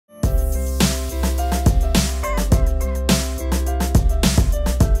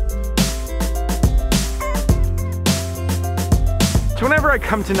I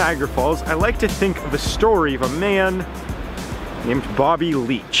come to Niagara Falls, I like to think of the story of a man named Bobby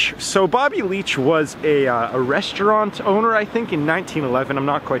Leach. So Bobby Leach was a restaurant owner, I think, in 1911. I'm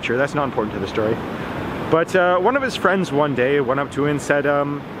not quite sure. That's not important to the story. But one of his friends one day went up to him and said,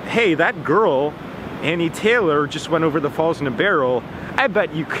 hey, that girl, Annie Taylor, just went over the falls in a barrel. I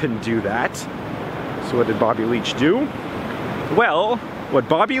bet you can do that. So what did Bobby Leach do? Well, what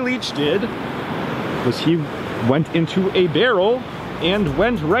Bobby Leach did was he went into a barrel and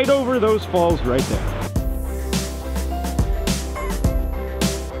went right over those falls right there.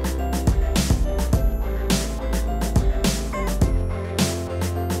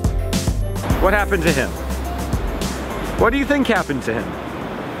 What happened to him? What do you think happened to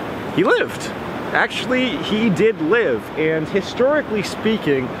him? He lived. Actually, he did live, and historically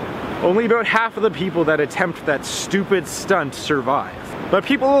speaking, only about half of the people that attempt that stupid stunt survive. But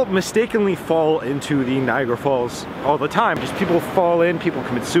people mistakenly fall into the Niagara Falls all the time. Just people fall in, people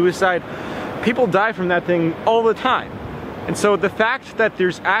commit suicide, people die from that thing all the time. And so the fact that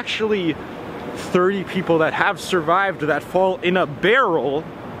there's actually 30 people that have survived that fall in a barrel,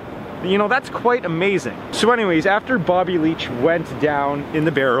 you know, that's quite amazing. So anyways, after Bobby Leach went down in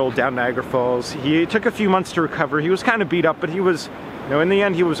the barrel, down Niagara Falls, he took a few months to recover. He was kind of beat up, but he was, you know, in the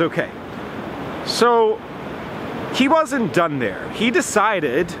end, he was okay. So he wasn't done there. He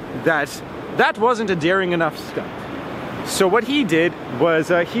decided that that wasn't a daring enough stunt. So what he did was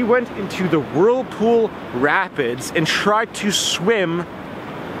he went into the whirlpool rapids and tried to swim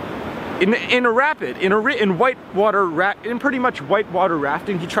in a rapid, in whitewater, in pretty much whitewater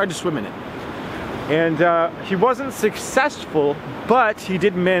rafting. He tried to swim in it. And he wasn't successful, but he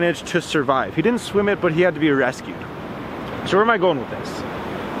did manage to survive. He didn't swim it, but he had to be rescued. So where am I going with this?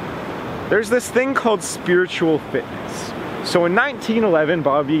 There's this thing called spiritual fitness. So in 1911,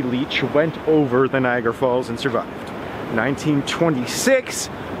 Bobby Leach went over the Niagara Falls and survived. 1926,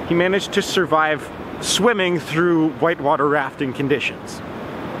 he managed to survive swimming through whitewater rafting conditions.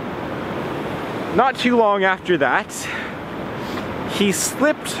 Not too long after that, he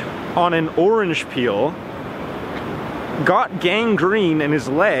slipped on an orange peel, got gangrene in his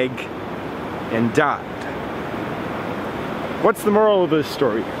leg, and died. What's the moral of this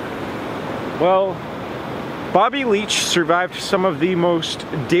story? Well, Bobby Leach survived some of the most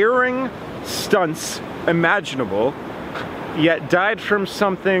daring stunts imaginable, yet died from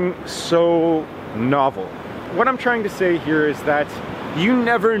something so novel. What I'm trying to say here is that you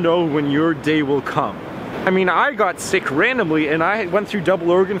never know when your day will come. I mean, I got sick randomly and I went through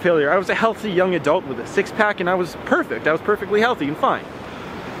double organ failure. I was a healthy young adult with a six-pack and I was perfect. I was perfectly healthy and fine.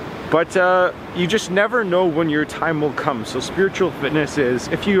 But you just never know when your time will come. So spiritual fitness is,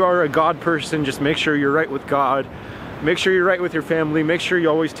 if you are a God person, just make sure you're right with God. Make sure you're right with your family. Make sure you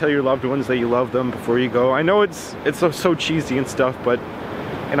always tell your loved ones that you love them before you go. I know it's so cheesy and stuff,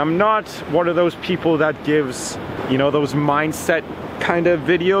 and I'm not one of those people that gives, you know, those mindset kind of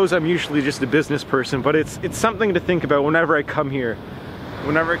videos. I'm usually just a business person, but it's something to think about whenever I come here.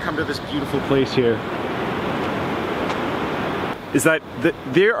 Whenever I come to this beautiful place here. Is that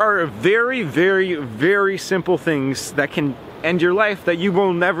there are very, very, very simple things that can end your life that you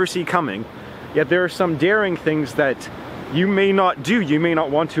will never see coming. Yet there are some daring things that you may not do, you may not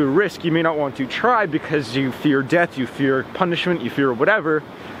want to risk, you may not want to try because you fear death, you fear punishment, you fear whatever,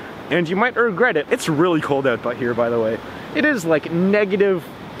 and you might regret it. It's really cold out here, by the way. It is like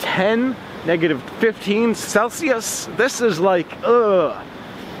 -10, -15 Celsius. This is like, ugh.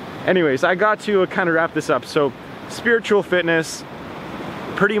 Anyways, I got to kind of wrap this up. So spiritual fitness,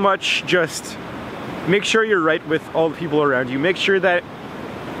 pretty much just make sure you're right with all the people around you. Make sure that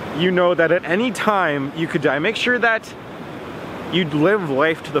you know that at any time you could die. Make sure that you live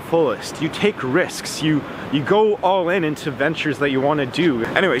life to the fullest. You take risks. You go all into ventures that you want to do.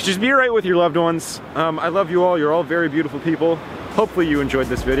 Anyways, just be right with your loved ones. I love you all. You're all very beautiful people. Hopefully you enjoyed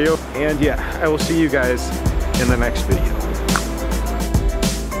this video. And yeah, I will see you guys in the next video.